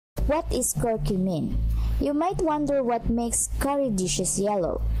What is curcumin? You might wonder what makes curry dishes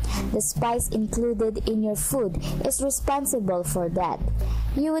yellow. The spice included in your food is responsible for that.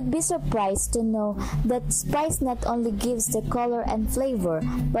 You would be surprised to know that spice not only gives the color and flavor,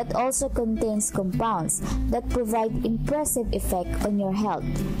 but also contains compounds that provide impressive effect on your health.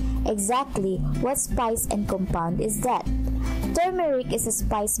 Exactly what spice and compound is that? Turmeric is a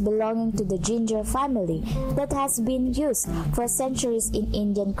spice belonging to the ginger family that has been used for centuries in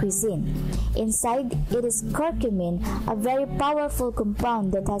Indian cuisine. Inside it is curcumin, a very powerful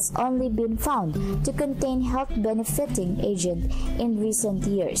compound that has only been found to contain health-benefiting agent in recent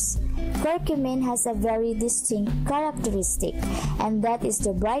years. Curcumin has a very distinct characteristic, and that is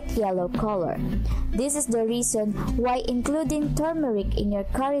the bright yellow color. This is the reason why including turmeric in your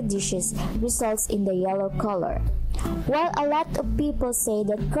curry dishes results in the yellow color. While a lot of people say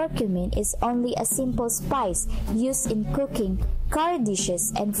that curcumin is only a simple spice used in cooking, curry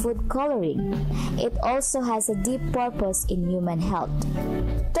dishes, and food coloring, it also has a deep purpose in human health.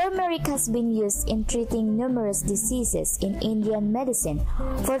 Turmeric has been used in treating numerous diseases in Indian medicine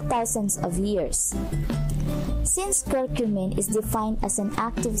for thousands of years. Since curcumin is defined as an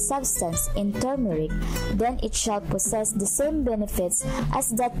active substance in turmeric, then it shall possess the same benefits as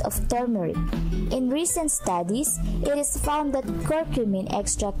that of turmeric. In recent studies, it is found that curcumin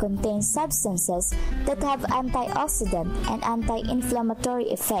extract contains substances that have antioxidant and anti-inflammatory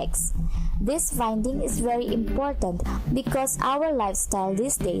effects. This finding is very important because our lifestyle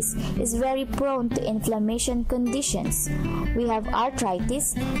these days is very prone to inflammation conditions. We have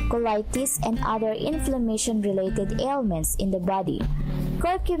arthritis, colitis, and other inflammation-related ailments in the body.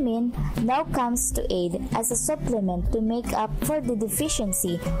 Curcumin now comes to aid as a supplement to make up for the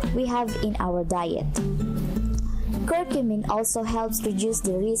deficiency we have in our diet. Curcumin also helps reduce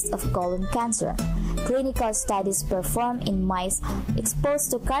the risk of colon cancer. Clinical studies performed in mice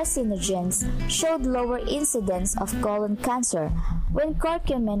exposed to carcinogens showed lower incidence of colon cancer when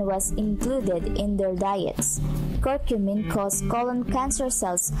curcumin was included in their diets. Curcumin caused colon cancer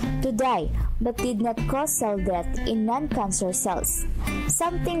cells to die but did not cause cell death in non-cancer cells,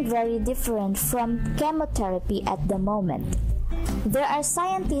 something very different from chemotherapy at the moment. There are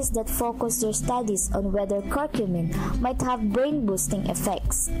scientists that focus their studies on whether curcumin might have brain-boosting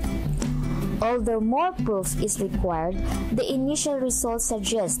effects. Although more proof is required, the initial results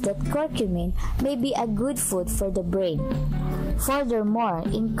suggest that curcumin may be a good food for the brain. Furthermore,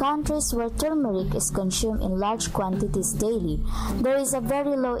 in countries where turmeric is consumed in large quantities daily, there is a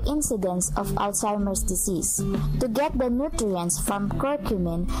very low incidence of Alzheimer's disease. To get the nutrients from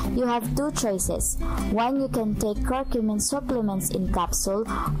curcumin, you have two choices. One, you can take curcumin supplements in capsule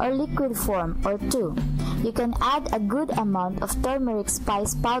or liquid form, or two, you can add a good amount of turmeric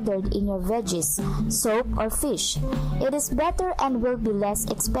spice powdered in your veggies, soap, or fish. It is better and will be less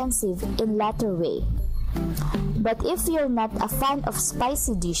expensive in latter way. But if you're not a fan of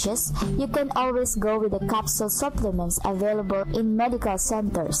spicy dishes, you can always go with the capsule supplements available in medical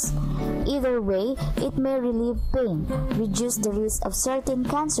centers. Either way, it may relieve pain, reduce the risk of certain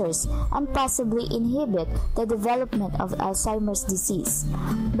cancers, and possibly inhibit the development of Alzheimer's disease.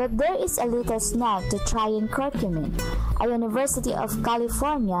 But there is a little snag to trying curcumin. A University of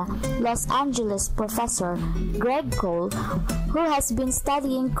California, Los Angeles professor, Greg Cole, who has been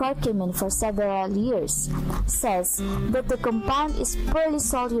studying curcumin for several years, says that the compound is poorly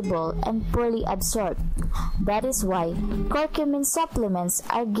soluble and poorly absorbed. That is why curcumin supplements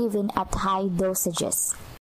are given at high dosages.